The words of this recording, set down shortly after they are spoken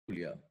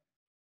Alleluia.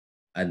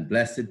 And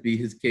blessed be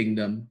his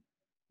kingdom,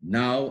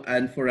 now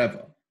and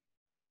forever.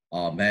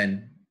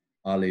 Amen.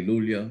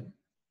 Alleluia.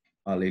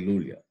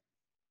 Alleluia.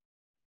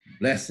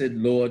 Blessed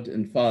Lord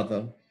and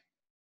Father,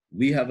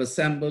 we have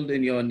assembled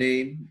in your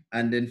name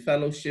and in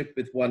fellowship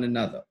with one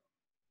another.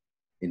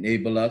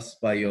 Enable us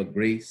by your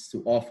grace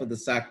to offer the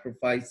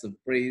sacrifice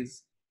of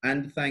praise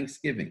and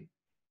thanksgiving,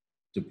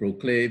 to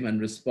proclaim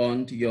and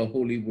respond to your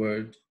holy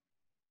word.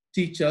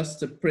 Teach us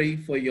to pray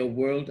for your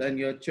world and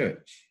your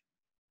church.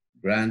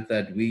 Grant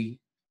that we,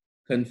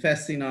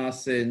 confessing our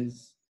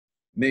sins,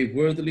 may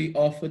worthily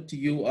offer to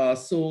you our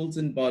souls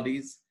and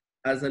bodies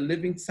as a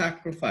living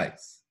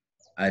sacrifice,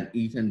 and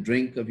eat and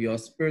drink of your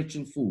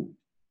spiritual food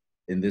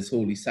in this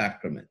holy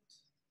sacrament.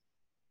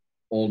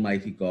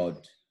 Almighty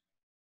God,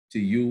 to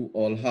you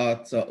all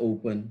hearts are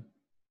open,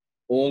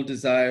 all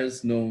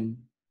desires known,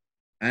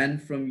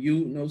 and from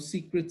you no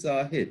secrets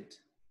are hid.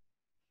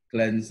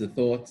 Cleanse the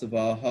thoughts of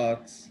our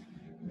hearts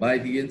by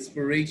the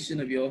inspiration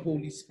of your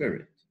Holy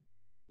Spirit,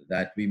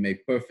 that we may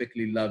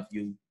perfectly love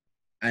you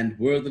and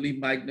worthily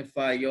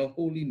magnify your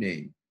holy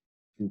name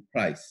through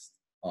Christ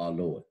our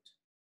Lord.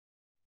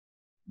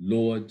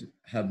 Lord,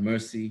 have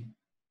mercy.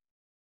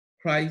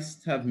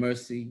 Christ, have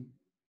mercy.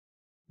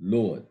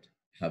 Lord,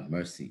 have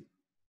mercy.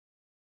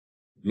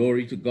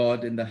 Glory to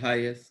God in the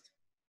highest,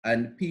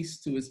 and peace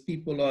to his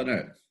people on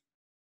earth.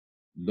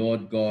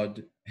 Lord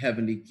God,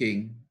 heavenly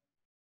King,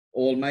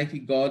 almighty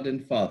God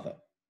and Father,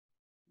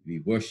 we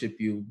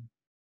worship you,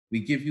 we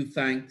give you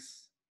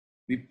thanks,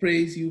 we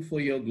praise you for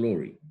your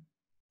glory.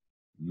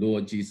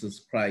 Lord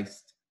Jesus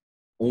Christ,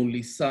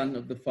 only Son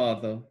of the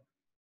Father,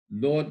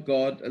 Lord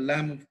God, a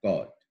Lamb of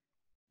God,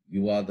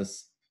 you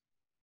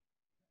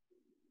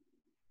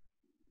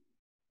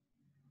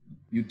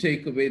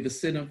take away the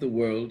sin of the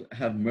world,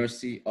 have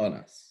mercy on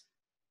us.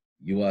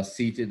 You are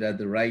seated at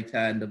the right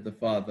hand of the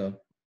Father,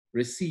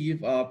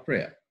 receive our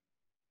prayer.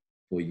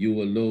 For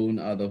you alone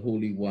are the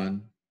Holy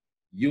One,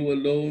 you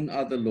alone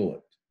are the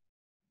Lord,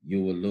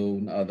 you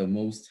alone are the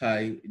Most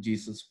High,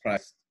 Jesus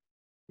Christ,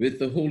 with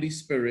the Holy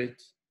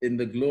Spirit, in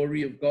the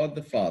glory of God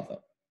the Father.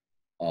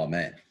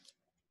 Amen.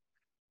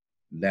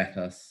 Let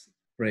us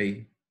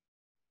pray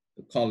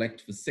the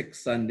collect for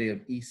sixth Sunday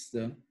of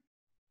Easter.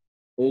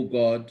 O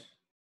God,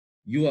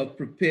 you have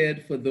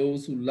prepared for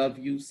those who love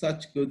you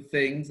such good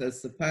things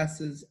as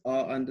surpasses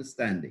our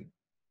understanding.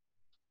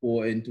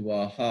 Pour into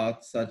our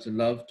hearts such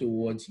love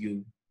towards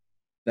you,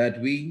 that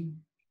we,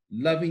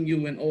 loving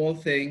you in all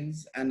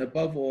things and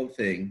above all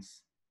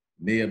things,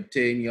 may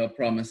obtain your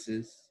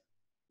promises,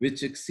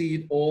 which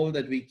exceed all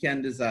that we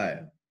can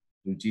desire,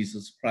 through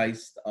Jesus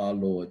Christ our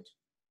Lord,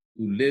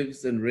 who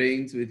lives and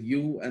reigns with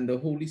you and the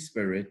Holy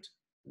Spirit,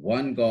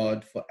 one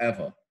God,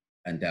 forever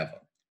and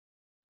ever.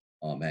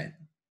 Amen.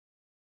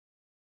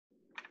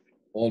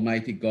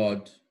 Almighty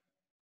God,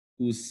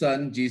 whose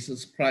Son,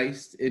 Jesus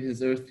Christ, in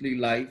his earthly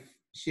life,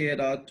 shared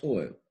our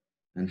toil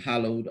and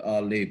hallowed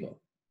our labor,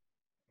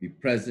 be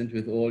present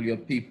with all your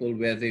people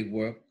where they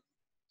work.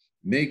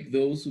 Make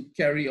those who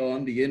carry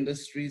on the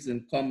industries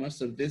and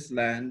commerce of this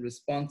land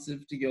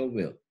responsive to your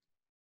will.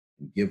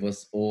 And give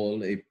us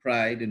all a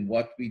pride in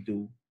what we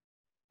do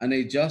and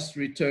a just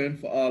return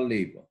for our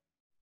labor.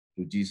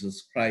 Through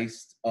Jesus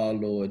Christ, our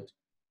Lord,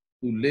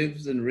 who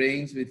lives and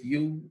reigns with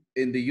you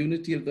in the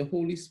unity of the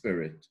Holy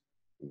Spirit,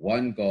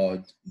 one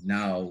God,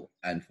 now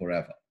and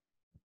forever.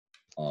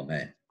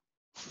 Amen.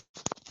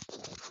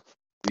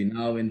 We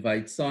now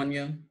invite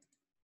Sonia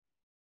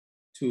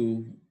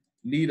to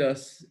lead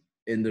us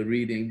in the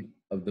reading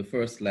of the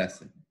first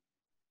lesson.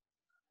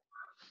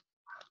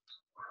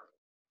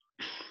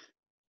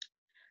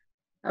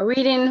 A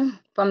reading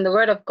from the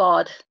Word of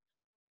God,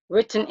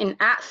 written in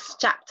Acts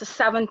chapter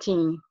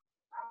 17,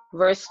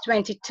 verse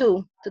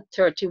 22 to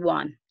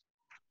 31.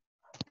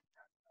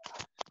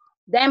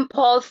 Then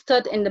Paul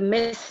stood in the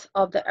midst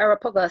of the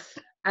Areopagus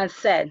and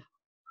said,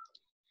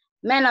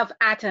 Men of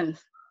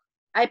Athens,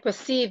 I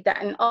perceive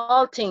that in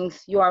all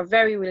things you are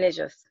very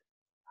religious.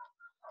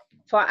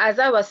 For as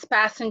I was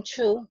passing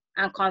through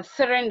and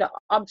considering the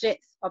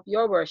objects of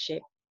your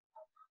worship,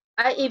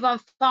 I even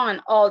found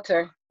an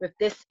altar with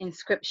this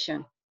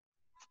inscription: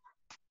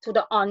 To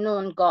the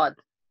unknown God.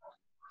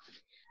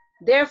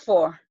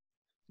 Therefore,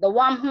 the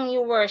one whom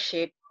you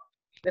worship,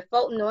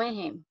 without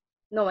knowing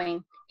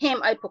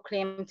him I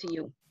proclaim to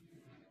you.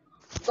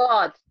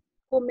 God,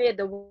 who made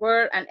the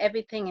world and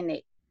everything in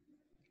it,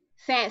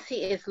 since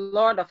he is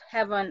Lord of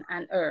heaven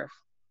and earth,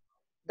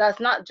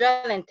 does not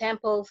dwell in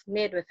temples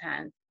made with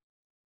hands,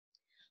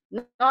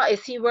 nor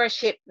is he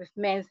worshipped with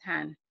men's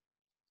hands,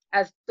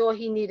 as though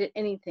he needed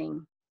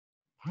anything,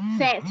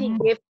 since he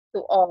gives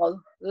to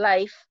all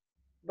life,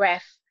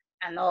 breath,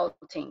 and all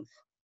things.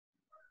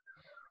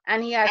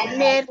 And he has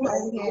made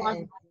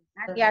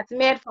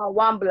from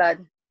one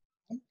blood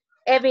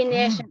every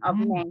nation of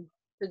men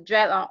to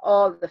dwell on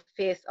all the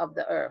face of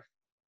the earth,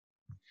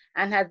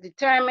 and has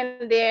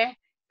determined their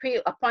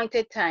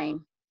pre-appointed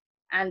time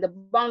and the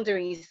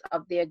boundaries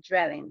of their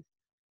dwellings,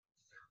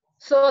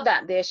 so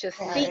that they should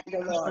seek the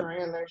Lord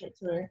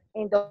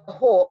in the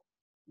hope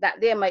that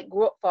they might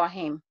grope for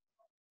him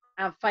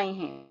and find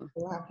him,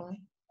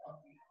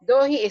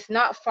 though he is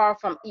not far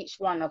from each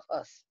one of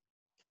us.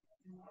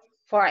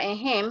 For in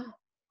him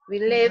we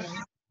live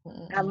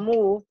and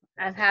move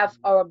and have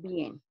our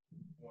being.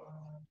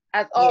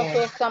 As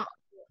also some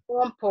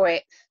own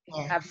poets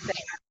have said,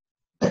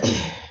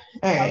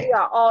 and we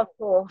are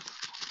also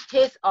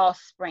his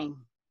offspring.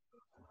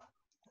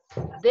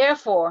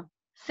 Therefore,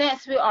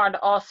 since we are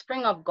the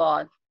offspring of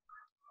God,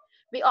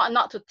 we ought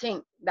not to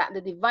think that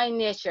the divine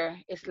nature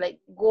is like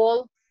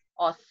gold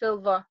or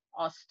silver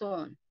or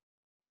stone,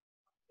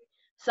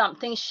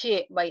 something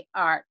shaped by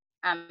art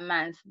and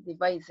man's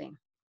devising.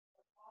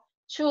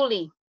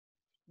 Truly,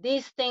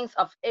 these things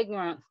of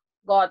ignorance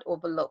God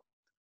overlooked,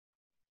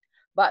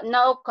 but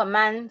now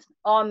commands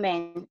all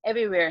men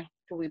everywhere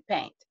to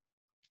repent,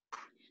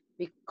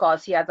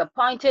 because he has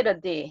appointed a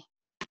day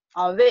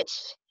on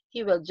which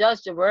he will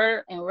judge the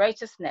world in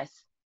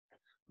righteousness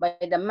by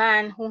the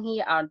man whom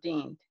he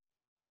ordained.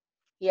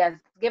 He has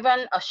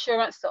given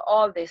assurance to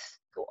all this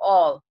to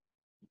all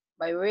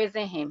by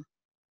raising him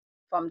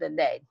from the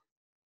dead.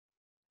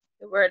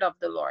 The word of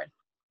the Lord.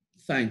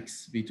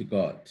 Thanks be to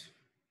God.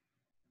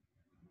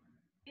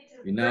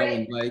 We now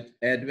invite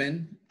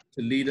Edwin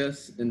to lead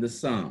us in the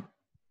psalm.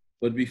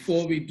 But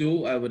before we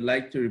do, I would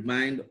like to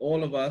remind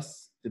all of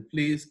us to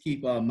please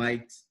keep our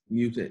mics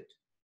muted.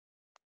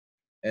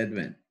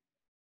 Edwin.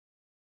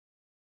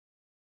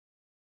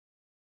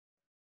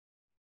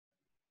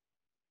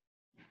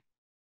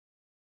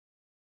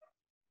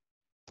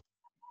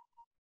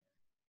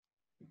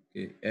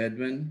 Okay,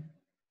 Edwin.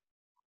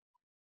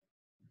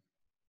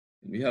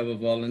 We have a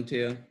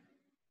volunteer.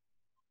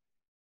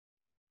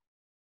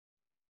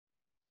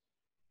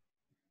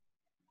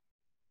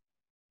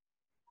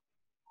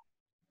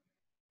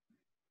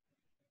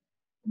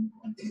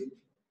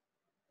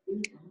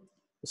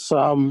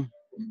 Psalm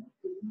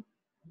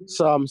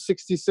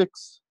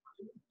 66,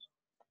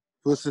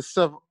 verses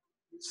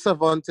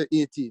 7 to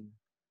 18.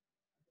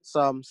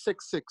 Psalm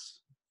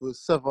 66, verse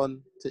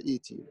 7 to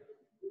 18.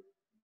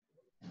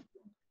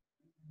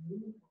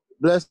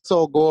 Bless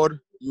our God,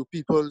 you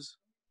peoples.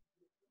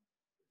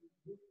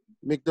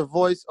 Make the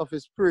voice of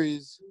his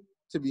praise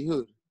to be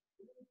heard.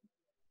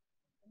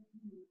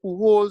 Who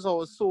holds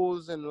our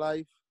souls in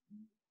life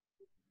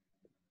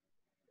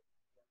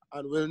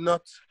and will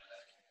not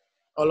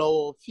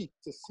allow our feet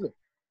to slip.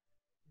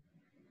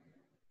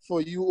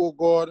 For you, O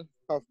God,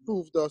 have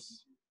proved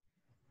us.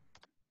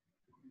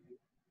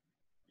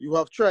 You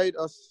have tried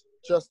us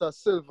just as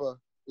silver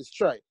is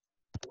tried.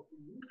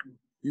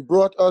 You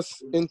brought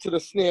us into the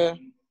snare.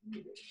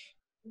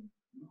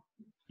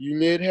 You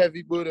laid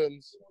heavy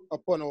burdens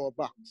upon our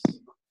backs.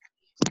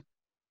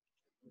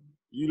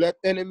 You let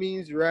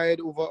enemies ride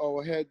over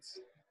our heads.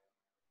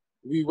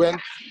 We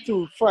went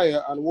through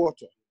fire and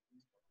water.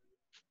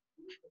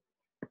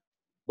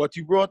 But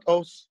you brought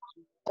us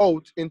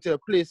out into a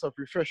place of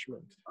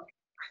refreshment.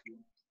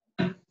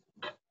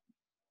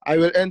 I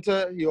will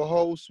enter your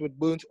house with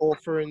burnt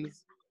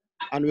offerings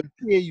and will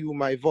pay you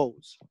my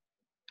vows,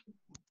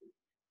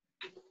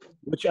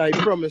 which I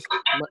promised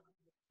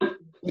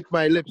with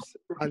my lips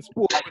and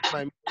spoke with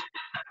my mouth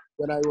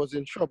when I was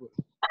in trouble.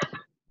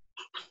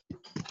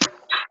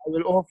 I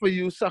will offer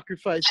you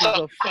sacrifices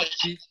of fat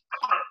beef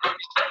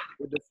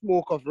with the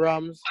smoke of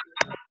rams.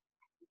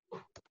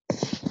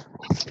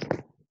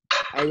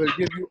 I will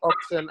give you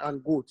oxen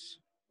and goats.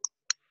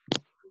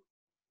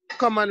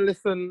 Come and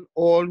listen,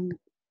 all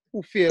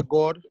who fear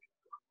God,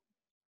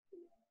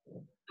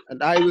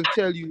 and I will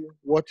tell you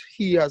what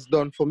he has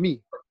done for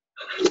me.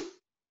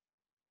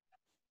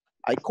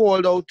 I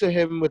called out to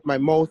him with my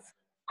mouth,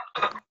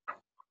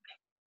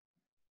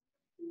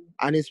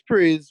 and his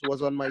praise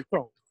was on my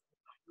tongue.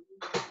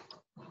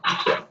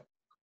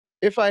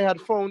 If I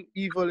had found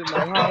evil in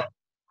my heart,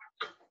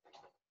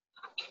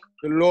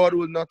 the Lord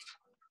would not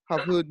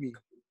have heard me.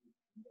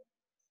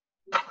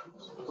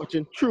 But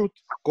in truth,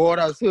 God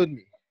has heard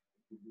me.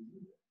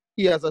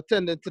 He has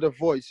attended to the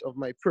voice of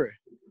my prayer.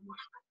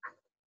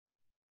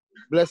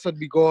 Blessed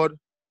be God,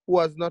 who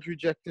has not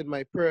rejected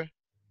my prayer,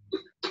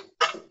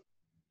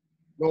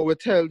 nor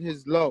withheld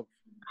his love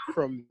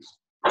from me.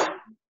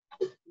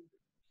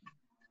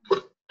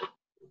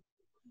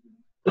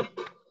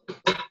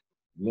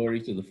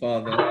 Glory to the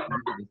Father,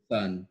 and to the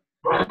Son,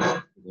 and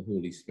to the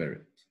Holy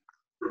Spirit.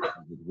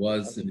 As it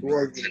was in the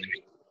beginning,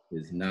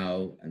 is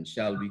now, and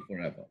shall be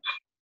forever.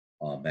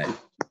 Amen.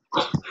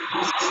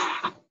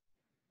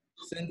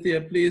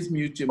 Cynthia, please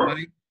mute your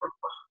mic.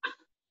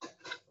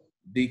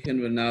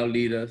 Deacon will now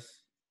lead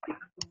us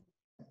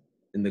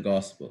in the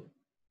gospel.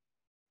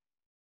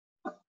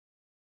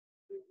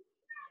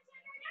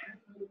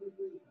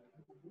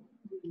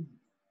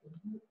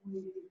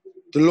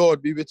 The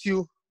Lord be with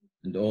you.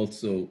 And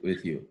also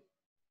with you.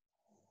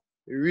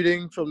 A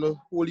reading from the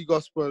Holy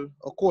Gospel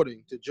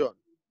according to John.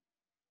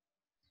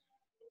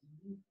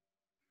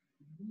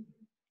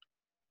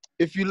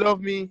 If you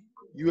love me,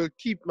 you will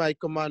keep my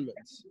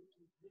commandments.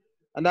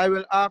 And I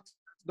will ask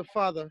the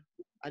Father,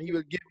 and he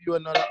will give you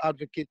another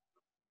advocate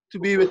to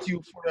be with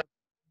you forever.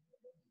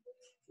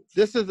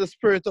 This is the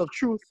Spirit of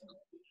truth,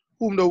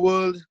 whom the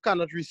world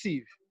cannot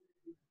receive,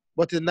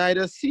 but it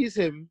neither sees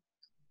him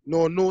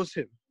nor knows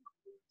him.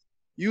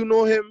 You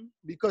know him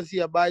because he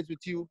abides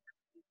with you,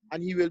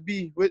 and he will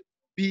be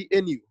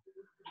in you.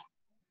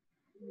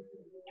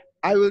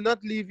 I will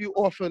not leave you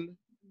orphan.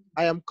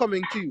 I am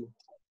coming to you.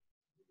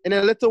 In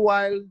a little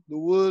while, the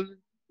world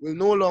will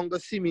no longer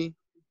see me,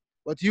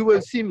 but you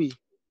will see me,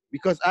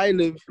 because I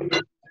live,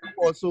 you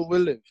also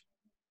will live.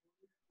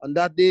 On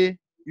that day,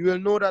 you will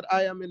know that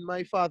I am in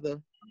my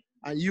Father,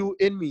 and you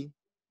in me,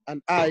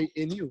 and I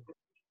in you.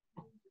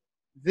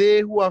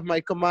 They who have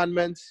my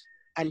commandments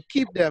and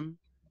keep them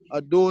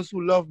are those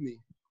who love me,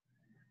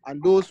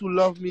 and those who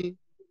love me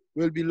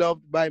will be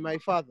loved by my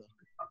Father,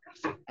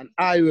 and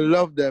I will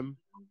love them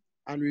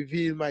and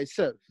reveal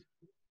myself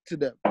to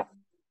them.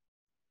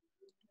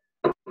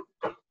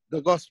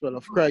 The Gospel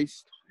of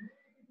Christ.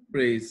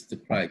 Praise to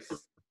Christ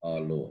our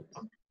Lord.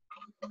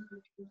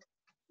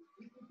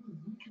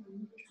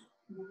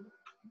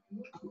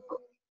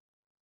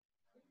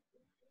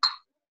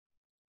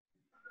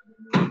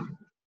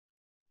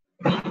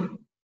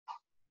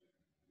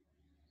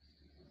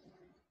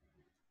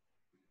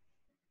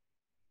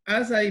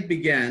 As I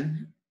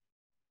began,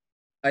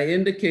 I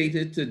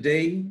indicated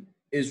today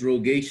is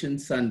Rogation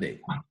Sunday.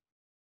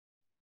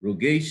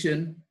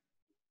 Rogation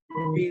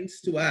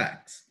means to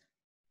ask.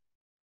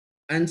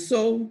 And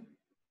so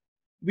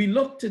we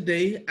look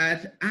today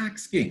at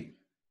asking.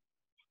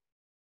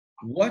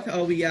 What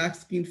are we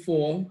asking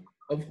for?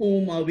 Of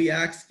whom are we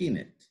asking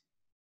it?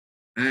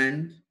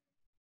 And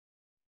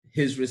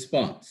his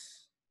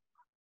response.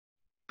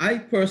 I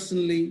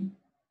personally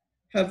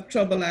have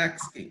trouble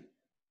asking.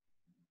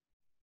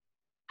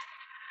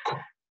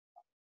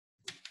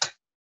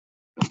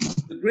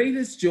 The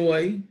greatest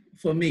joy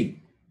for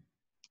me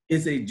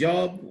is a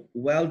job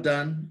well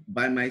done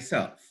by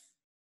myself,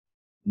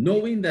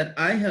 knowing that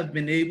I have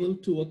been able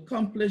to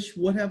accomplish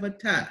whatever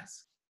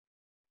task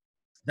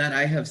that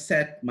I have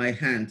set my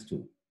hand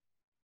to.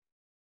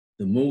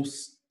 The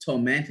most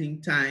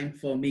tormenting time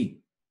for me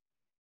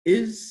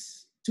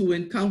is to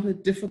encounter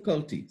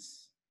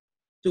difficulties,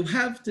 to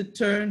have to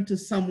turn to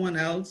someone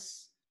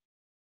else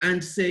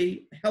and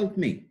say, help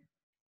me.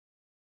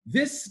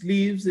 This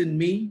leaves in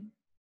me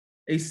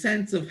a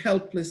sense of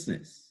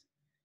helplessness,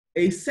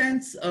 a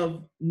sense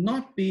of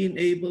not being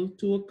able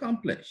to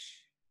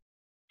accomplish.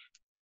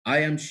 I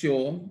am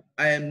sure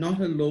I am not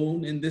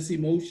alone in this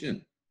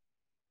emotion.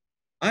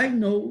 I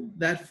know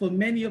that for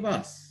many of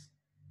us,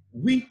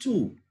 we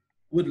too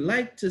would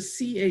like to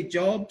see a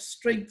job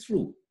straight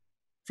through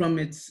from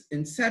its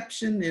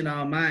inception in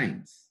our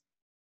minds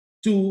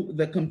to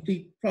the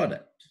complete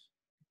product.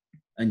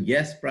 And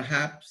yes,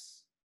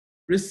 perhaps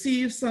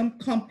receive some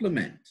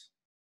compliment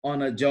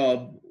on a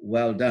job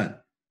well done.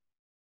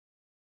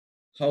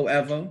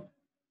 However,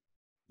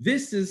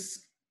 this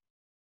is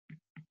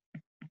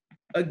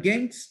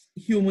against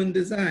human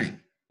design.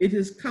 It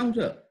is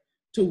counter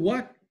to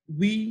what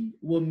we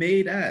were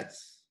made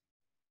as.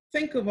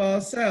 Think of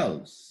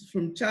ourselves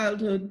from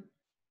childhood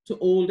to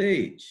old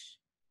age.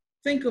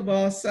 Think of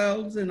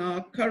ourselves in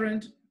our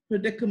current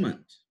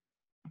predicament,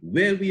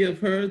 where we have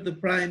heard the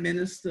Prime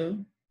Minister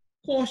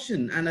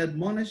caution and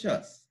admonish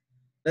us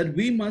that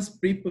we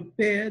must be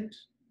prepared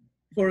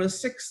for a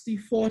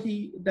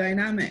 60-40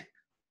 dynamic,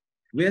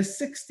 where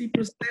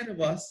 60%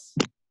 of us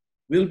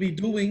will be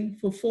doing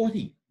for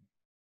 40.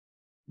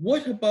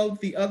 What about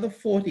the other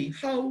 40?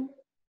 How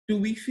do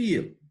we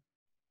feel?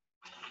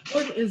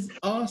 What is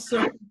our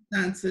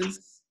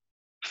circumstances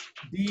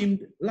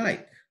deemed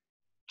like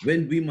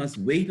when we must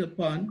wait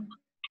upon,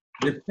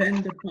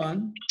 depend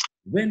upon,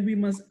 when we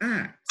must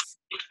ask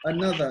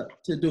another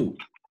to do?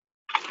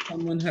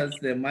 Someone has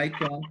their mic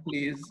on,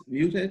 please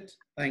mute it.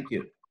 Thank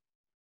you.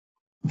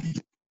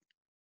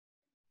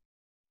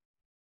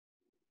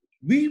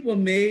 We were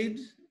made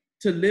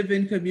to live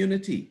in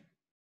community.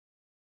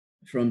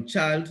 From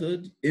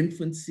childhood,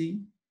 infancy,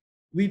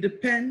 we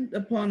depend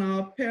upon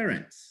our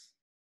parents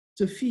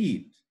to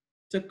feed,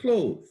 to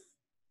clothe,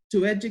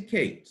 to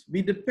educate.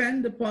 We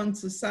depend upon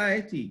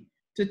society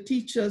to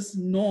teach us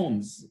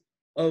norms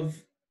of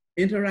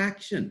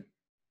interaction.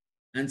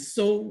 And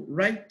so,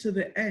 right to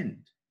the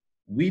end,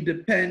 we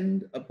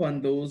depend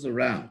upon those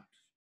around.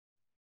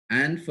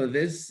 And for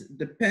this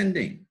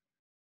depending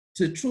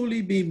to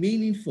truly be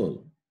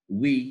meaningful,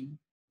 we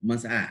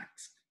must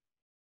ask.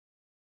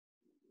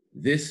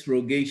 This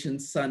Rogation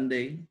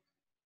Sunday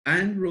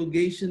and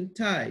Rogation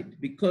Tide,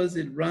 because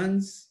it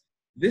runs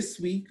this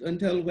week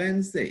until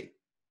Wednesday,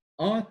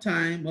 our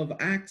time of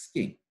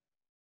asking.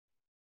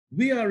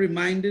 We are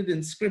reminded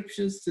in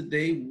scriptures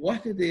today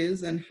what it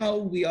is and how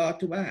we are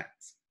to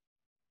ask.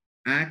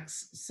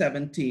 Acts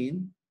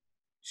 17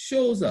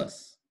 shows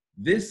us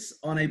this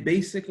on a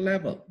basic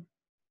level.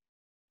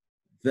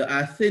 The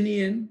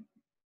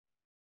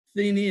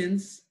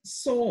Athenians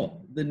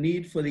saw the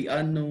need for the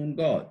unknown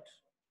God.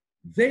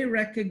 They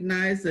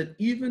recognized that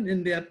even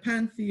in their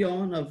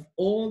pantheon of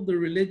all the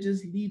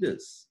religious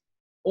leaders,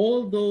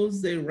 all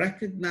those they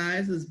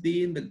recognize as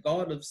being the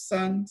God of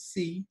sun,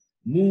 sea,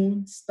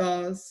 moon,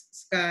 stars,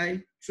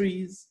 sky,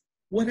 trees,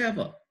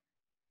 whatever,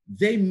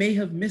 they may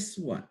have missed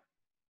one.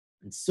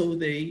 And so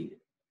they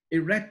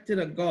erected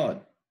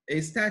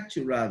a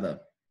statue rather,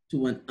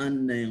 to an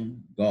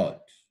unknown God.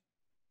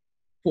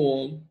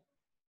 Paul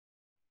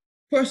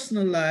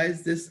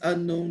personalized this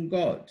unknown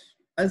God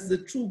as the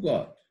true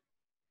God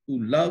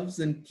who loves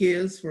and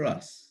cares for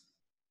us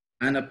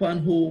and upon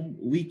whom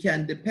we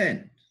can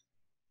depend.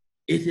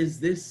 It is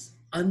this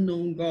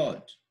unknown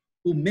God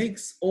who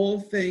makes all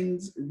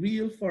things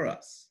real for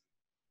us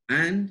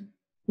and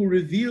who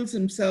reveals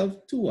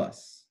himself to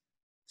us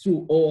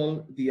through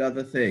all the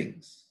other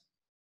things.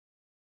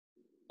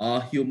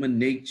 Our human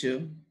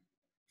nature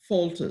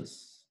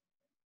falters,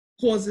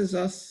 causes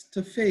us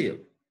to fail,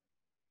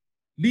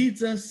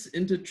 leads us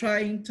into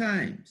trying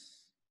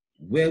times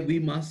where we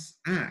must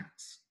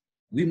act,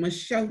 we must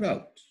shout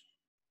out.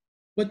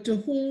 But to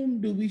whom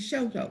do we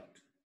shout out?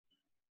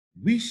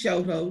 We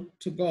shout out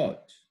to God,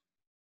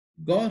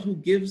 God who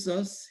gives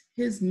us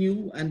his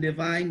new and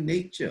divine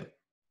nature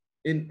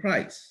in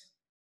Christ,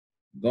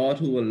 God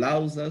who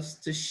allows us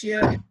to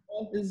share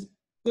all his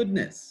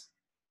goodness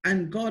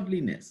and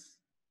godliness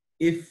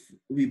if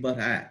we but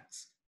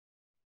ask.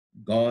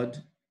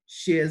 God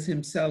shares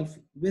himself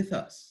with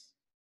us,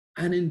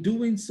 and in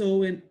doing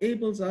so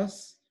enables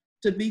us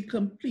to be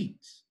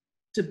complete,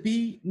 to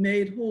be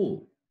made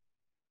whole.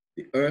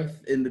 The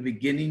earth in the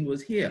beginning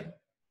was here,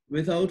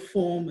 without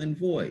form and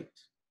void,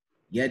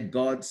 yet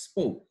God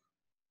spoke,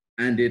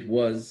 and it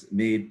was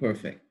made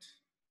perfect.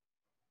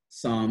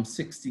 Psalm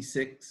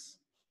 66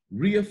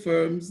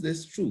 reaffirms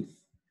this truth,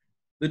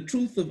 the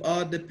truth of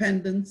our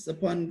dependence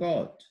upon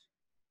God.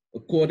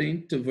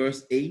 According to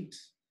verse 8,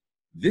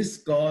 this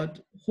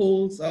God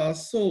holds our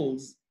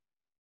souls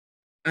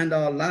and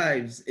our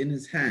lives in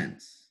his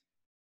hands,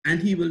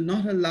 and he will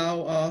not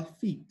allow our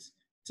feet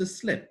to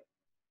slip.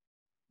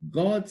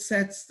 God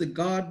sets the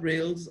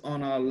guardrails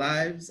on our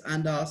lives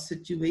and our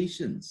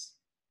situations.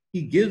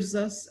 He gives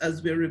us,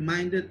 as we're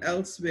reminded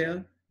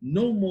elsewhere,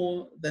 no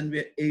more than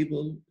we're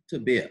able to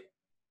bear.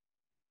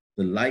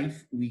 The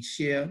life we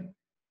share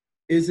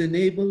is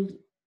enabled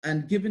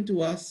and given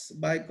to us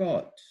by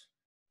God.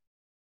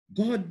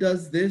 God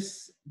does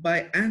this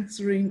by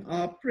answering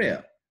our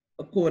prayer,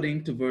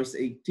 according to verse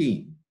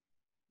 18.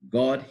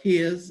 God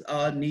hears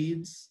our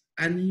needs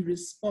and he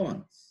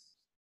responds.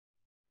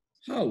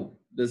 How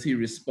does he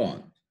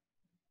respond?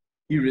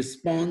 He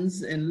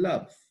responds in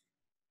love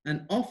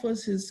and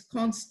offers his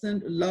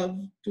constant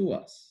love to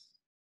us.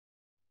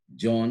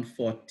 John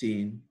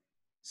 14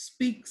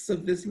 speaks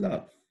of this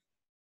love.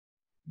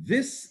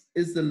 This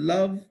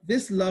love is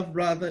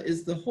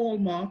the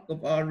hallmark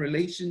of our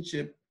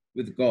relationship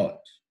with God.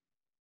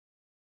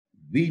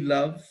 We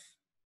love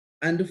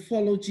and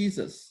follow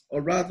Jesus,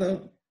 or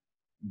rather,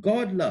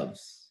 God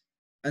loves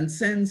and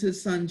sends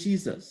his son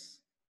Jesus,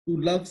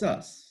 who loves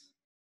us.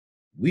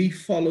 We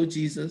follow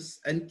Jesus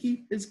and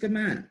keep his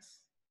commands.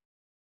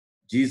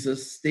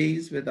 Jesus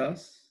stays with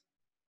us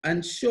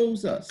and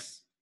shows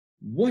us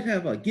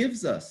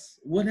gives us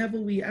whatever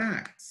we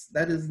ask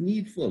that is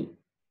needful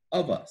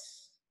of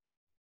us.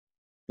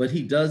 But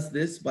he does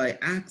this by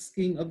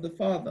asking of the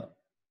Father,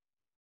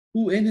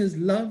 who in his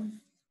love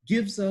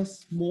gives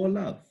us more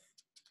love.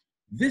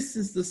 This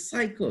is the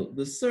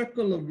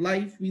circle of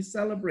life we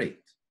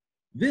celebrate.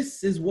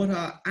 This is what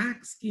our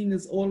asking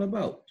is all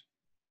about.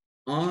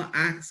 Our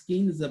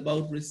asking is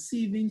about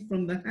receiving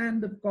from the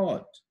hand of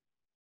God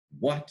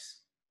what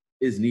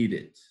is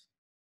needed.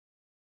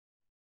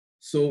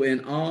 So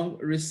in our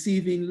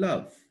receiving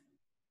love,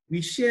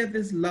 we share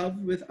this love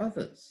with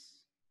others,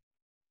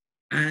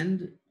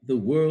 and the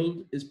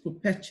world is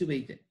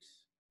perpetuated.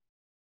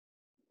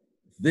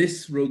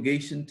 This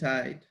Rogation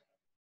tide,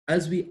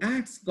 as we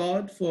ask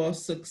God for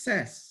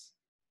success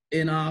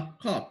in our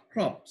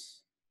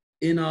crops,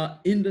 in our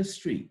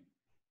industry,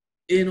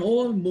 in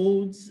all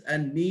modes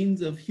and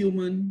means of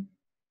human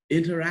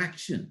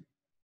interaction,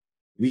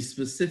 we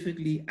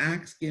specifically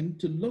ask him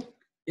to look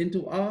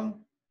into our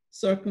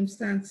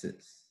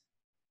circumstances,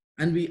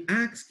 and we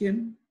ask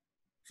him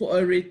for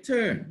a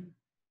return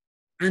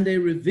and a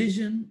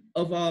revision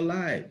of our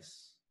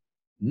lives.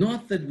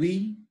 Not that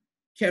we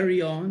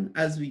carry on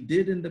as we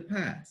did in the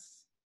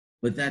past,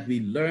 but that we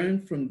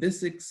learn from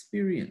this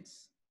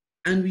experience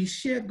and we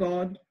share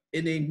God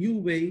in a new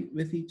way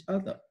with each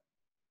other.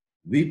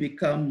 We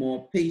become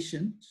more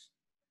patient,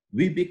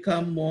 we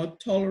become more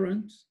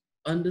tolerant,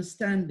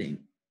 understanding.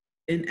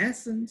 In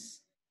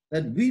essence,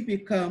 that we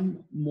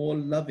become more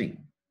loving.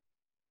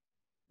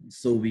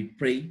 So we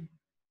pray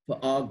for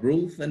our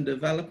growth and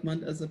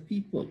development as a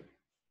people.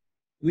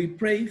 We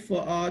pray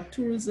for our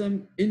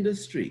tourism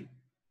industry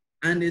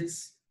and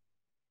its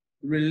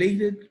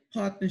related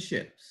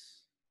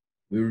partnerships.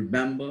 We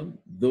remember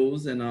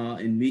those in our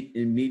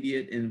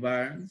immediate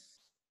environs.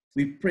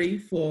 We pray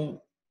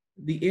for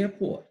the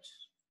airport,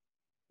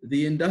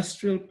 the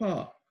industrial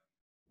park.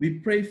 We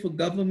pray for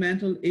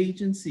governmental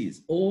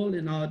agencies, all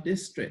in our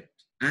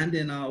district and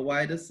in our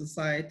wider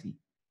society,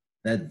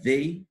 that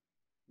they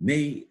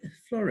may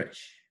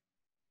flourish.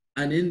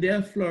 And in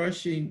their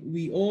flourishing,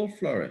 we all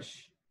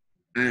flourish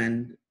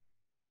and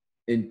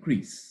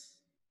increase.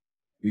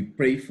 We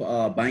pray for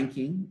our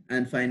banking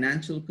and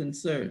financial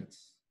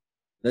concerns,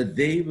 that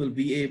they will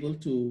be able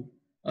to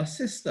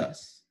assist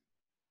us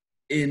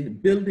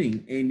in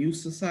building a new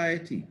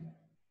society.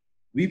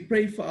 We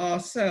pray for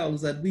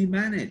ourselves that we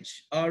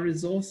manage our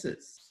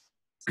resources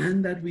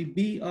and that we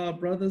be our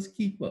brother's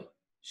keeper,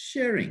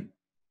 sharing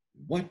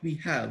what we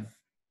have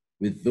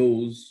with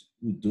those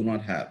who do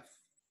not have.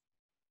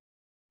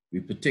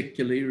 We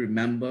particularly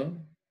remember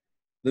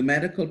the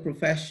medical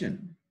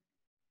profession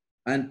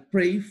and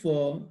pray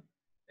for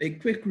a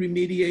quick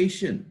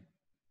remediation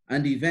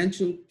and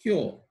eventual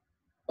cure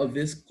of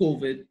this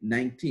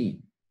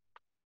COVID-19.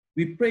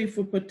 We pray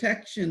for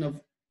protection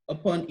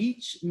upon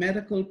each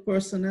medical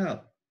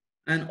personnel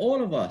and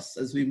all of us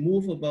as we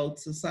move about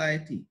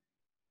society,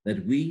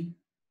 that we,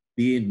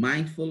 being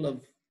mindful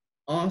of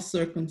our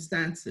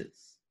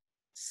circumstances,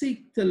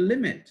 seek to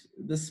limit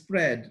the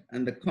spread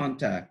and the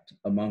contact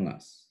among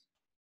us.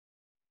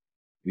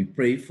 We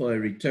pray for a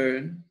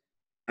return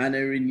and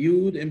a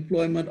renewed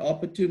employment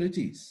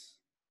opportunities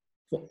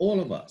for all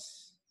of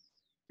us.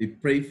 We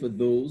pray for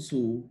those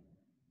who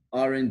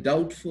are in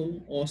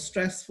doubtful or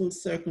stressful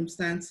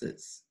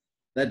circumstances,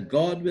 that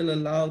God will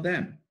allow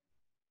them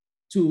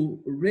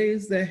to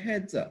raise their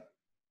heads up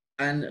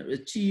and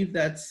achieve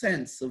that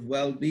sense of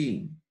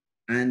well-being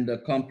and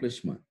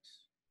accomplishment.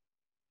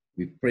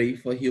 We pray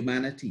for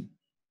humanity,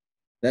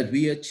 that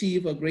we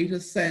achieve a greater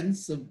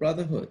sense of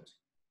brotherhood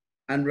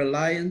and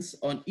reliance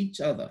on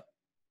each other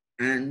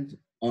and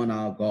on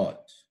our God.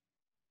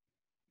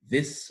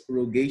 This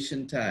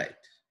Rogation tide,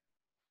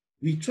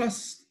 we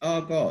trust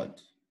our God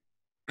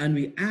and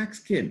we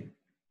ask him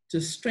to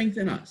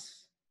strengthen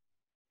us,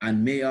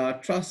 and may our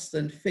trust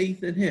and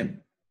faith in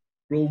him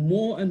grow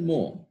more and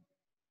more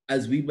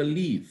as we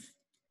believe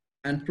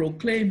and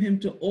proclaim him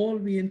to all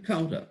we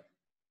encounter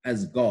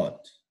as God,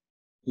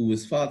 who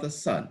is Father,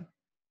 Son,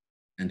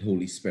 and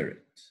Holy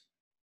Spirit.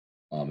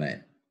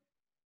 Amen.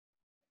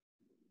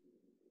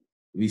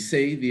 We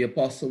say the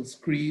Apostles'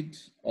 Creed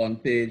on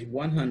page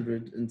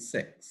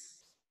 106.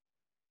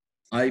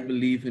 I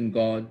believe in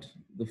God,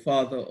 the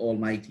Father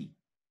Almighty,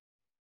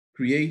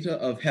 creator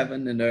of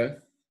heaven and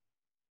earth.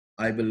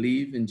 I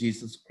believe in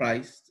Jesus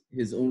Christ,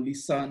 his only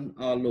Son,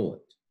 our Lord.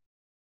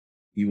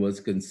 He was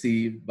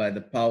conceived by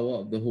the power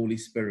of the Holy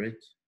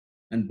Spirit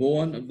and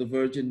born of the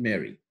Virgin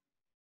Mary.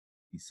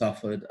 He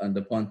suffered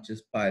under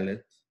Pontius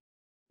Pilate,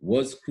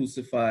 was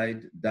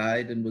crucified,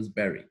 died, and was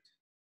buried.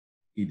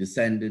 He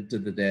descended to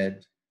the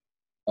dead.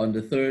 On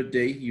the third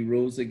day, he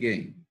rose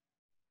again.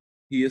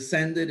 He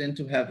ascended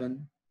into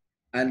heaven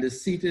and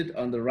is seated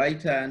on the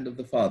right hand of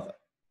the Father.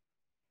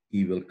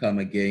 He will come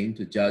again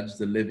to judge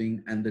the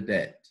living and the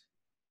dead.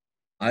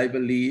 I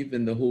believe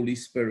in the Holy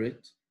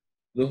Spirit,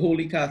 the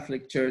Holy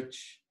Catholic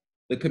Church,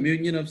 the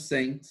communion of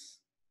saints,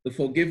 the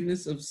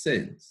forgiveness of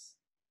sins,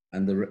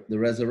 and the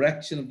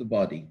resurrection of the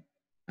body,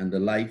 and the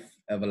life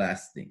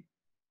everlasting.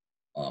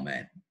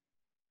 Amen.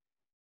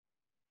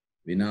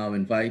 We now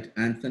invite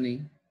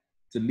Anthony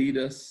to lead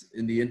us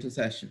in the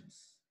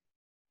intercessions.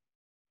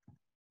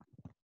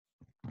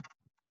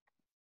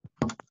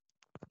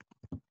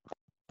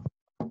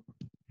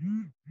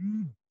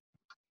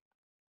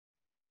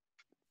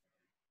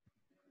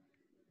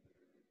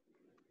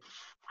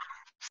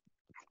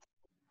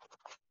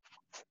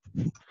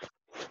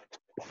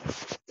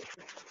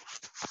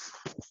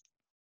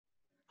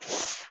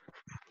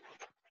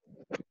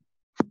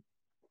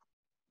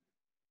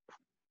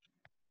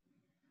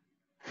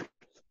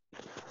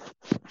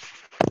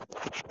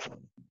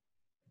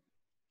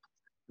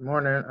 Good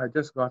morning. I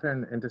just got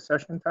in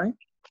intercession time.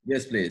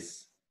 Yes,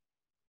 please.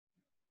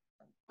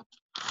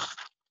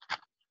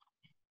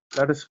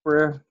 Let us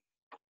pray.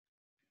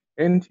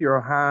 Into your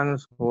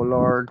hands, O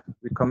Lord,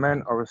 we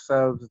commend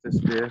ourselves this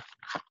day.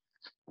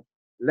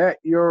 Let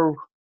your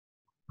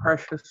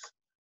presence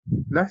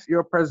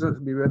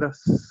be with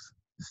us.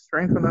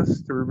 Strengthen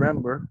us to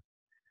remember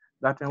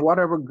that in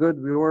whatever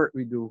good work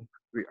we do,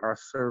 we are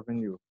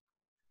serving you.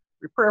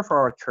 We pray for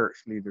our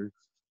church leaders.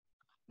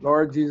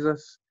 Lord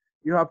Jesus,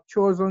 you have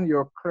chosen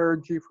your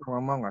clergy from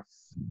among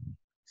us.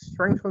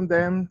 Strengthen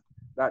them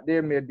that they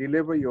may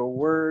deliver your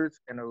words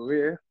in a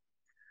way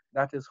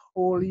that is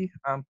holy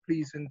and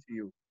pleasing to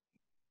you.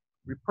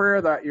 We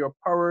pray that your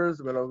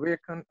powers will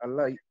awaken a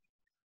light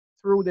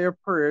through their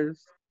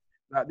prayers,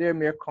 that they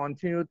may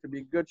continue to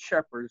be good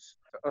shepherds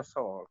to us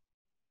all.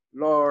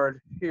 Lord,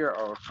 hear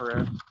our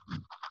prayer.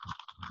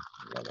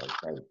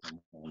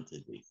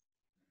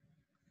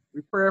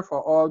 We pray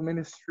for all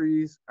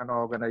ministries and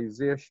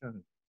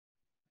organizations.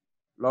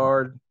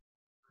 Lord,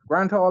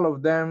 grant all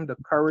of them the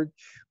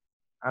courage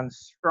and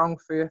strong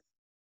faith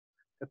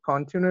to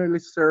continually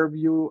serve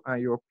you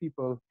and your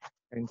people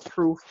in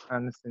truth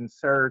and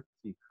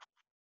sincerity.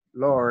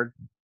 Lord,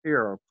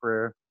 hear our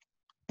prayer.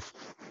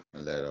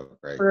 Let us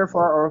pray. Pray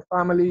for our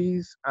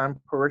families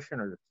and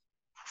parishioners.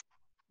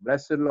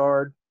 Blessed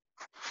Lord,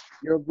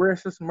 your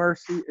gracious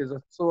mercy is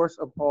a source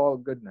of all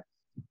goodness.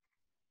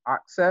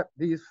 Accept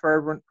these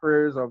fervent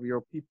prayers of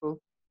your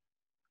people.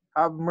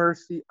 Have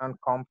mercy and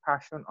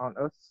compassion on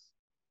us,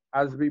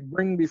 as we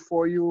bring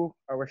before you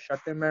our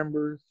Shatte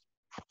members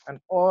and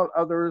all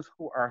others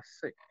who are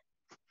sick.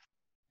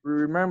 We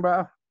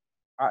remember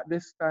at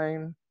this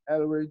time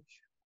Elridge,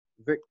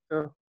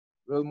 Victor,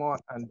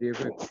 Wilmot, and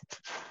David.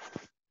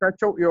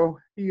 Stretch out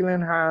your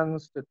healing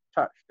hands to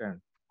touch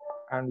them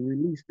and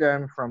release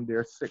them from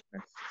their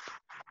sickness.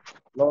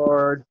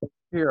 Lord,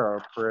 hear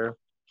our prayer.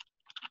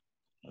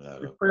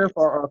 We pray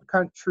for our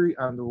country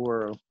and the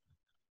world.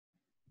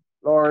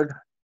 Lord,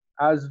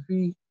 as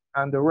we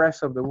and the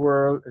rest of the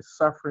world is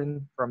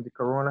suffering from the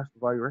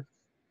coronavirus,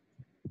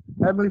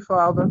 Heavenly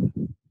Father,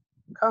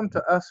 come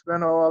to us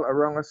when all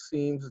around us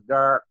seems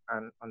dark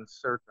and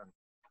uncertain,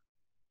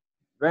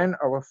 when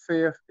our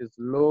faith is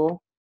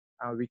low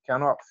and we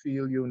cannot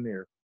feel you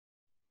near,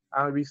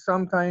 and we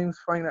sometimes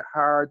find it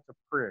hard to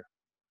pray.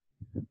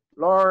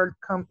 Lord,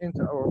 come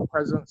into our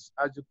presence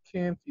as you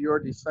came to your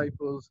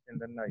disciples in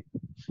the night.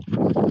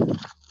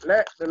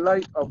 Let the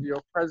light of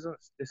your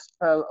presence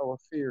dispel our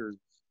fears,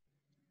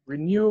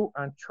 renew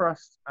and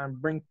trust,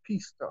 and bring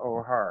peace to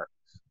our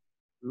hearts.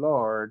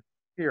 Lord,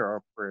 hear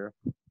our prayer.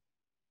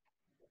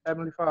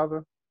 Heavenly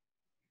Father,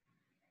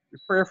 we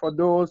pray for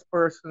those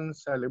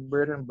persons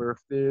celebrating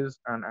birthdays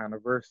and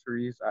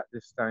anniversaries at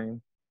this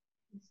time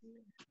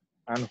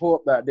and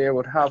hope that they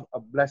would have a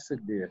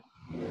blessed day.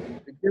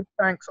 We give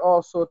thanks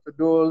also to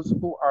those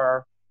who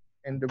are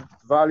in the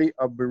valley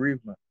of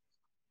bereavement.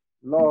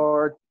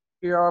 Lord,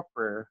 hear our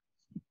prayer.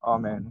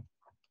 Amen.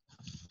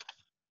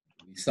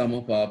 We sum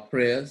up our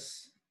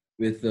prayers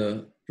with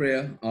the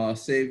prayer our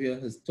Savior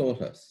has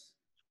taught us.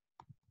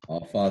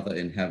 Our Father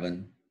in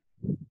heaven,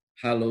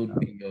 hallowed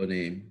be your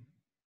name.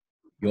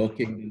 Your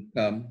kingdom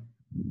come,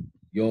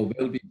 your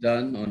will be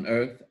done on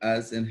earth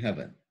as in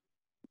heaven.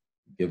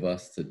 Give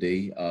us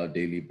today our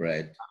daily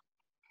bread.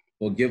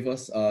 Forgive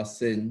us our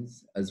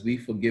sins as we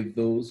forgive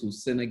those who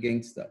sin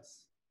against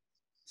us.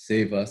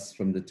 Save us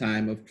from the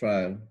time of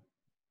trial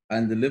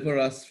and deliver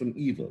us from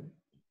evil.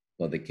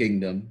 For the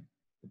kingdom,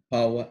 the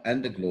power,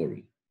 and the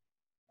glory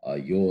are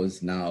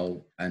yours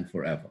now and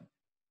forever.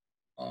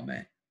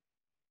 Amen.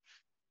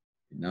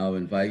 We now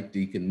invite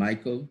Deacon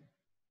Michael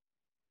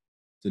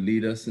to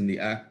lead us in the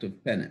act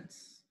of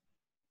penance.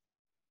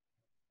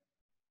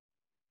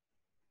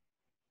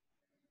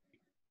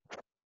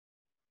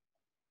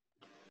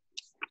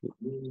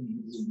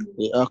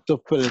 The act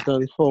of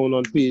penitence found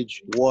on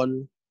page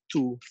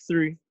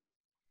 123.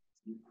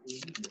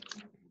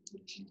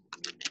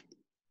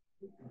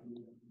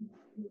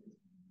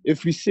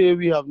 If we say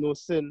we have no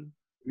sin,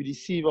 we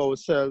deceive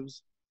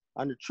ourselves,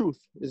 and the truth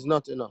is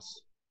not in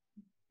us.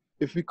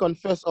 If we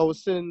confess our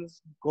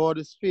sins, God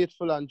is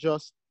faithful and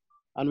just,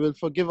 and will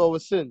forgive our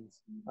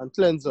sins and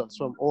cleanse us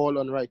from all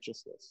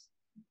unrighteousness.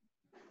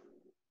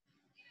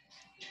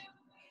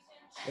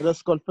 Let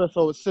us confess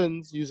our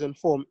sins using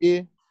Form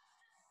A.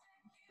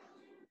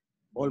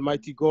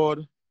 Almighty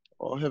God,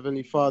 our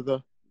Heavenly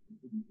Father,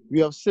 we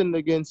have sinned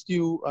against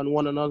you and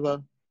one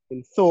another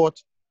in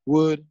thought,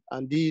 word,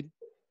 and deed,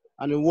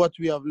 and in what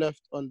we have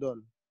left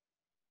undone.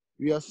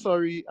 We are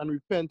sorry and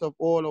repent of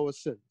all our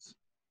sins.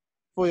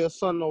 For your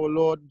Son, our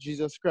Lord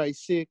Jesus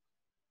Christ's sake,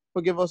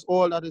 forgive us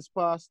all that is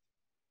past,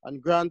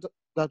 and grant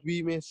that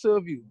we may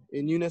serve you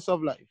in newness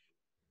of life,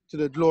 to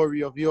the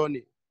glory of your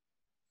name.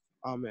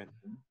 Amen.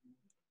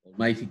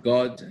 Almighty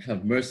God,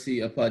 have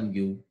mercy upon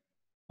you,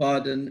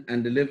 pardon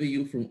and deliver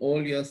you from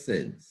all your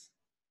sins,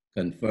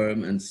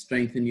 confirm and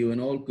strengthen you in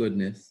all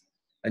goodness,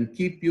 and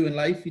keep you in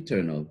life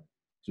eternal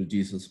through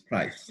Jesus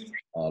Christ,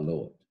 our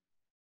Lord.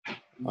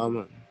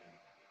 Amen.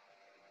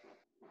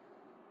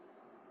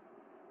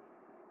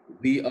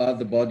 We are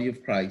the body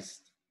of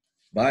Christ.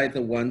 By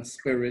the one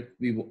Spirit,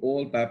 we were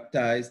all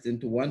baptized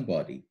into one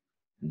body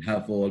and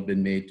have all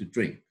been made to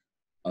drink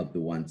of the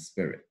one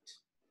Spirit.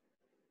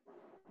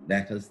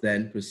 Let us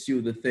then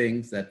pursue the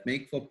things that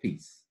make for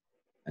peace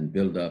and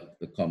build up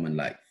the common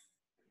life.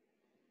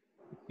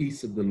 The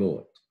peace of the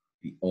Lord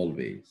be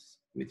always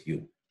with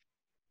you.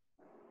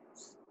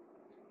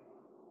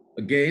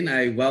 Again,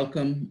 I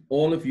welcome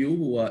all of you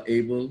who are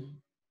able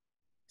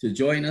to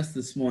join us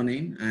this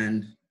morning,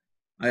 and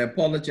I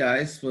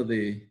apologize for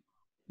the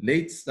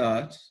late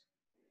start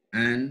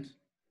and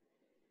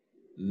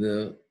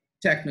the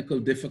technical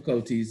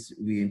difficulties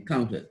we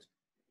encountered.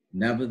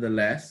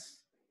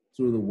 Nevertheless,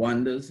 through the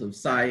wonders of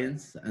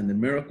science and the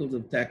miracles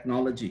of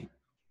technology,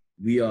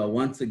 we are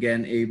once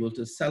again able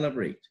to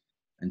celebrate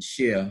and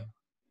share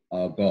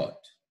our God.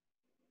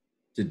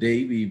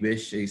 Today, we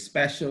wish a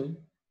special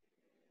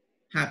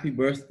happy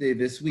birthday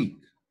this week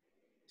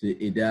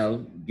to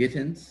Edel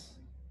Gittins,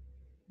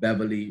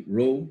 Beverly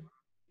Rowe,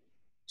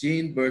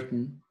 Jane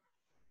Burton,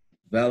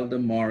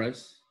 Velda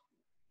Morris,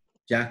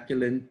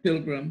 Jacqueline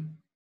Pilgrim,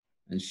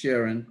 and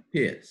Sharon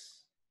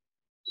Pierce.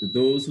 To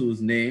those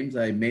whose names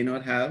I may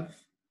not have,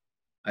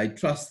 I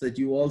trust that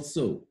you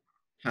also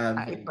have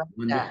a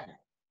wonderful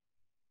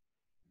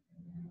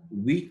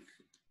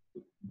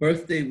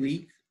birthday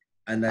week,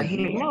 and that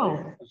you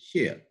will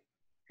share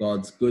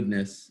God's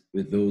goodness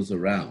with those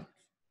around.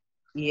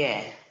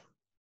 Yeah.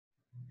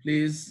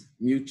 Please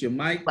mute your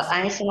mics. But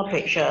I saw a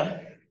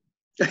picture.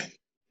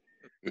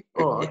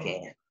 Oh,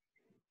 okay.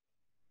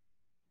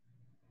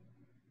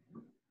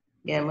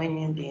 Yeah, my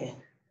name there.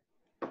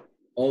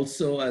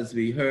 Also, as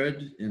we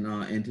heard in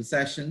our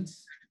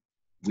intercessions,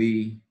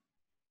 we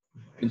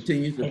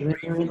continue to pray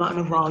I for got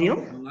no the volume.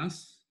 among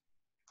us.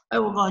 I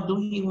will go do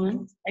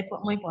healing. I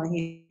put my on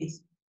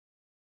his.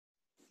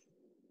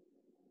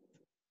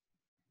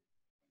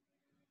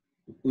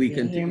 We You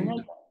hear continue me?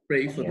 to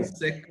pray I for the hear.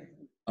 sick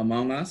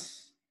among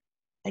us,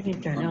 I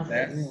can turn John off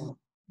that Bess, room.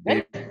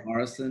 David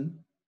Morrison,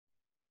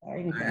 I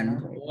can turn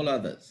off and it. all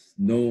others,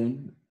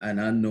 known and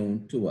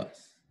unknown to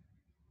us.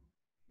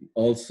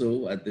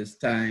 Also, at this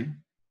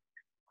time,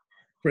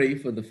 pray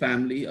for the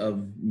family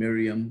of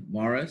Miriam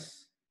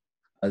Morris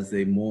as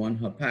they mourn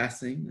her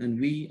passing, and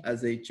we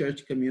as a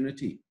church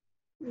community,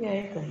 Yeah,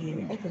 I can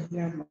hear. I can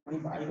hear my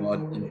body God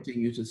moving.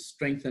 continue to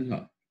strengthen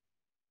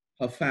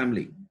her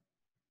family,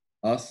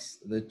 us,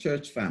 the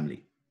church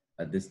family,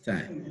 at this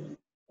time.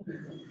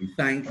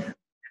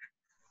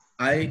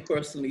 I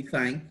personally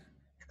thank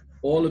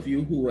all of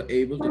you who were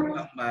able to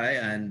come by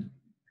and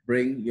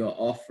bring your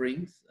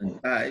offerings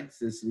and tithes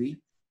this week,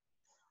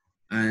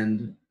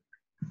 and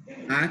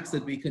ask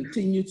that we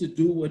continue to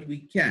do what we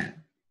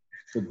can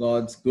for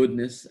God's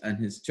goodness and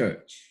his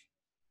church.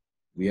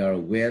 We are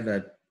aware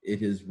that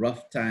it is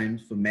rough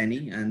times for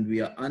many, and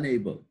we are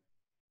unable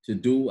to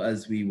do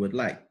as we would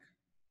like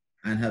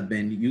and have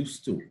been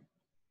used to.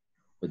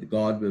 But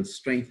God will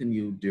strengthen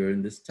you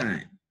during this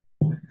time.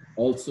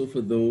 Also,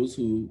 for those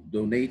who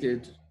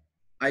donated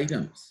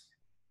items,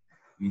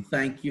 we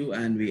thank you,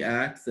 and we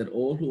ask that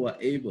all who are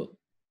able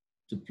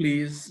to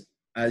please,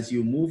 as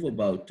you move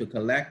about, to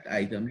collect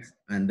items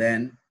and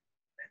then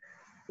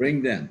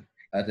bring them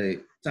at a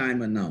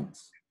time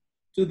announced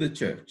to the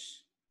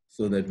church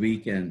so that we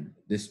can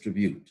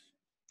distribute.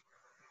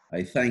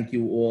 I thank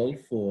you all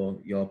for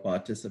your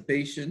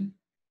participation.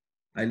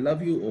 I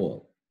love you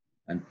all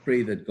and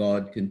pray that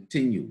God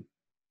continue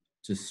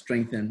to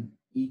strengthen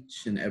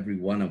each and every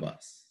one of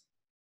us.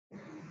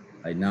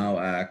 I now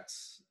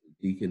ask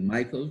Deacon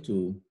Michael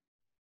to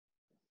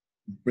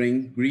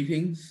bring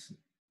greetings,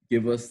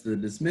 give us the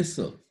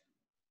dismissal,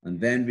 and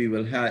then we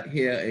will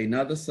hear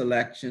another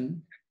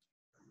selection,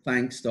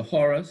 thanks to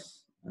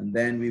Horace, and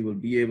then we will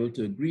be able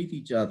to greet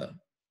each other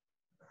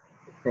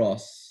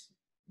across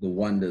the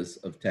wonders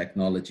of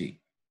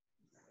technology.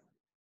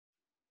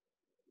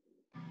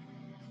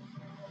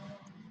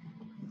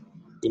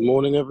 Good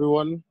morning,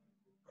 everyone.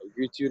 I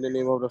greet you in the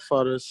name of the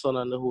Father, Son,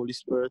 and the Holy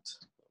Spirit.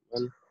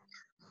 And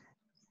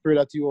pray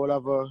that you all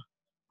have a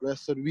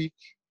blessed week.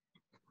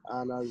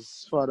 And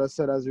as Father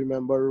said, as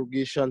remember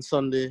Rogation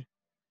Sunday.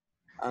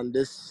 And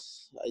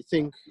this, I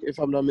think, if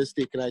I'm not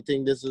mistaken, I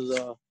think this is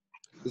a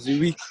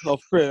week of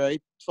prayer,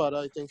 right, Father?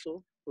 I think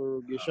so, for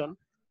Rogation.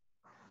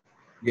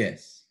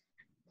 Yes.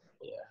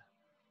 Yeah.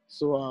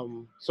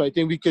 So I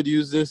think we could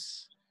use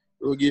this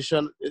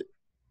Rogation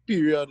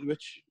period,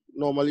 which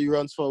normally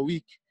runs for a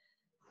week.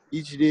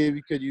 Each day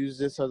we could use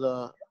this as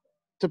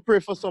to pray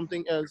for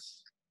something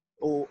else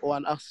or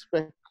an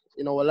aspect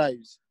in our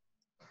lives.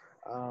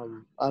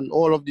 And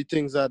all of the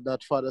things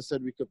that Father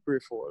said we could pray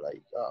for,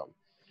 like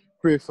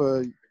pray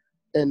for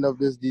end of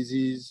this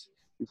disease,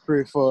 we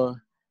pray for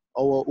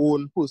our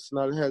own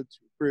personal health,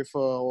 we pray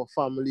for our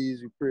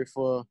families, we pray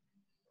for,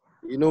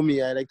 you know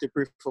me, I like to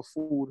pray for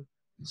food.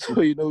 So,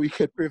 we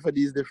could pray for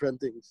these different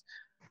things.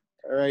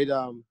 All right,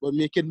 but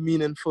make it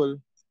meaningful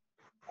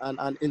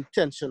and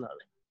intentional.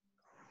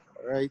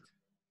 All right.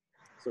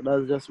 So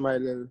that's just my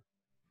little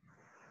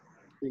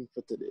thing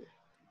for today.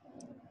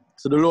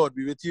 So the Lord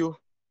be with you.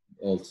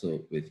 Also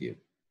with you.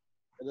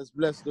 Let us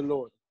bless the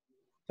Lord.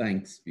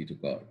 Thanks be to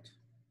God.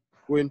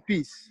 Go in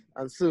peace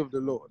and serve the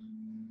Lord.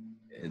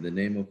 In the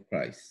name of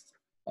Christ.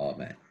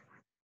 Amen.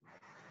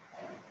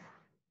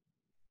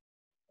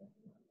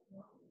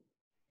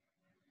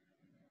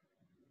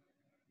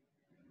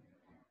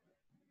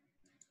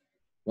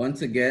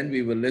 Once again,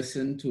 we will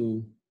listen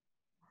to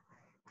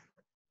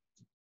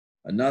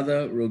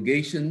another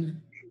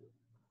Rogation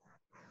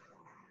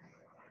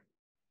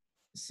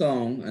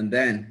song, and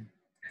then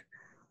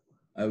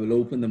I will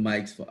open the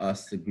mics for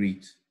us to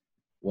greet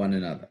one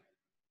another.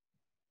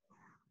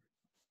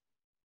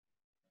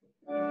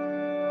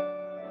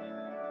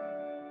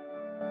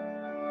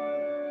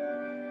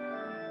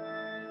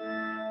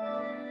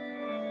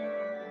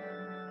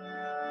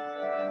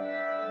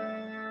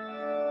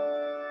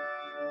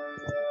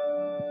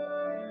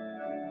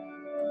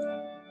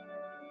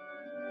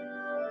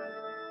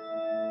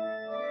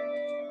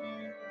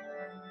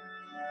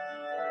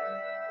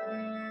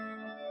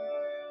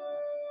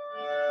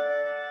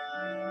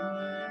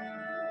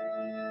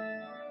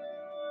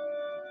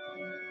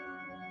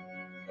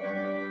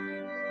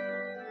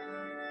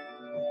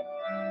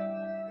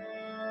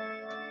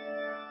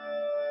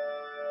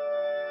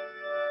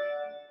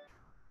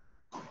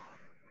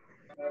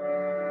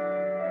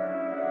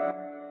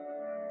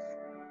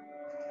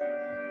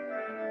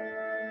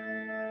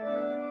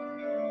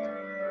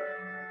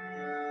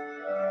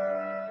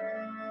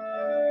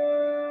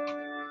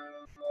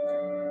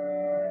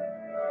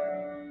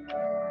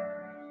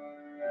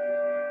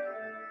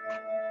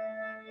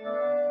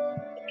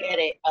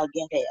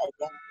 get it.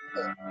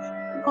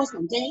 Because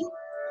something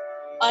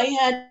I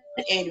had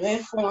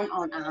Edwin phone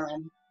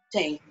on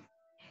thing.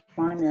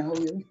 Find out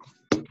who you.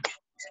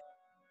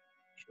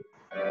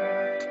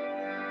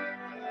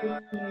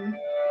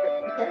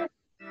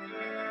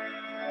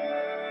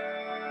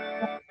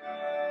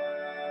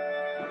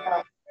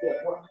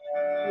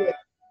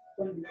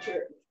 When the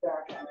church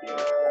started.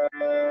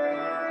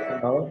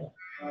 Hello?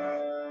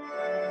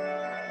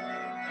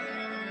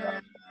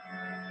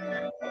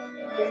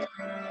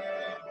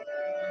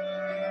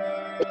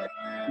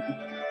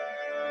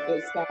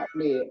 It started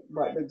late,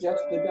 but the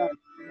just the done.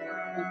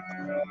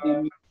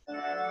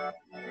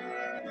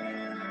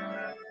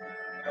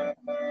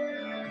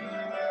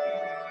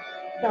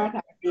 Start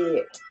at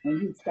 8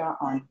 and he start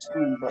on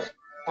 10, but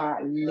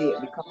start late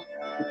because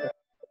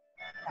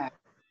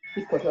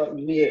he put up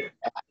late.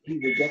 He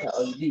would get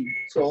a lead.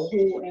 So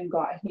who ain't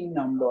got his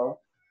number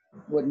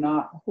would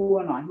not, who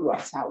or not he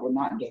was out would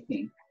not get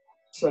him.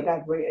 So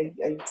that's where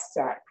I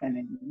start and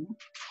then, you know.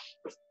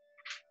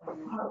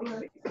 All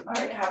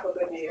right, have a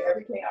good day.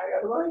 Everything all right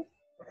otherwise?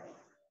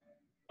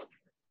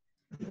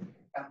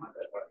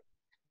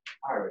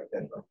 All right,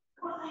 then.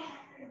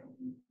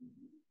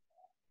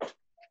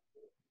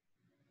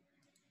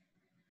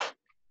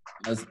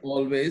 As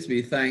always,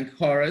 we thank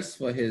Horace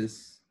for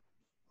his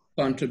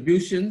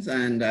contributions,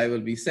 and I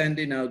will be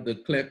sending out the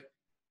clip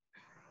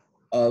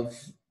of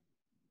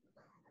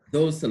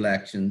those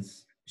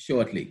selections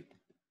shortly.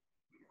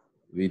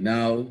 We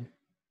now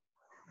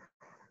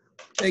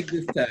take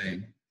this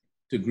time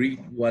to greet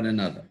one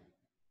another.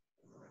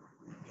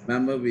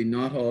 Remember, we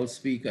not all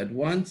speak at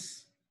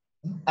once.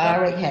 I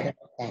already had it.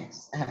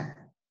 Thanks.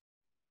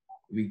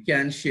 We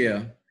can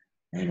share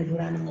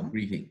our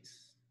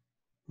greetings.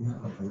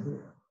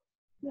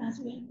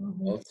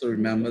 Also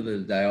remember the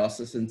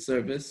diocesan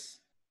service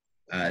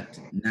at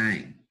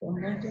 9.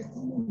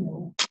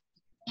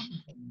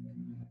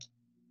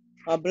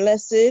 A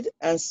blessed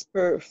and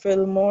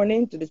spirit-filled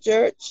morning to the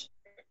church.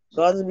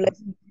 God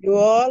bless you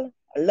all.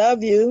 I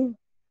love you.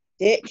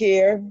 Take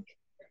care.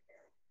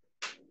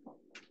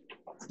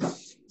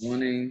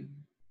 Morning.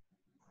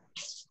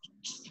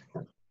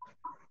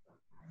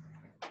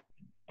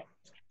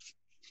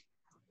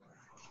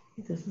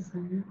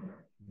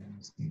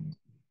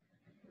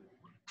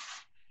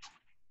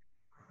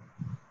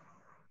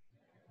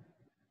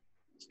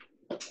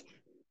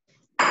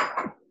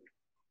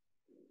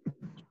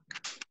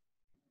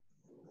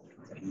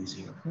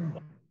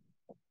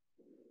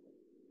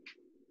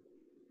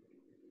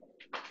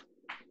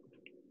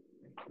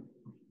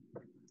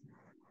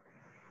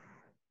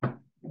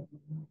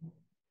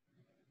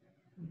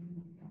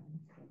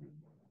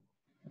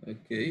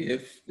 Okay,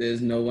 if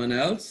there's no one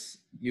else,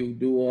 you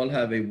do all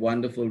have a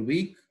wonderful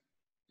week.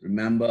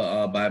 Remember,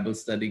 our Bible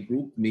study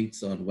group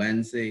meets on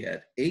Wednesday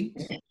at 8.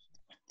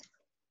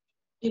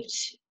 对不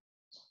起，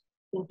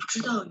我不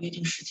知道约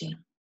定时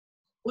间，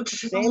我只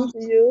是 Same to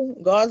you.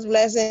 God's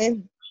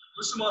blessing.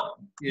 不是吗？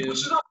 Yeah. 不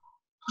知道，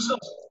不知道。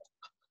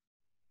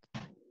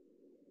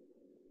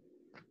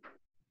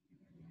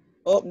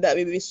 Hope that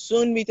we will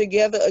soon be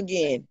together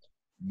again.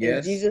 In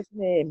Yes. Jesus'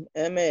 name,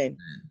 amen.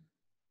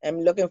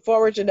 I'm looking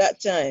forward to that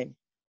time.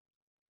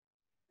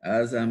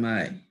 As am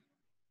I.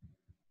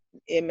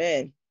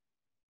 Amen.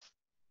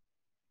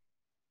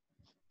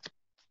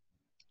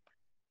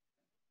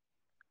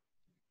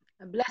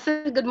 A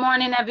blessed good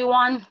morning,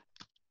 everyone.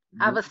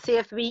 Have a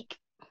safe week.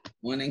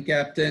 Morning,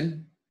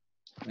 Captain.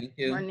 Thank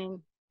you.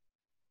 Morning.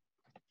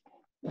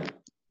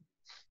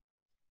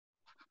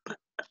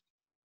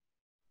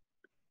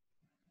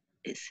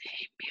 It's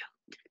him.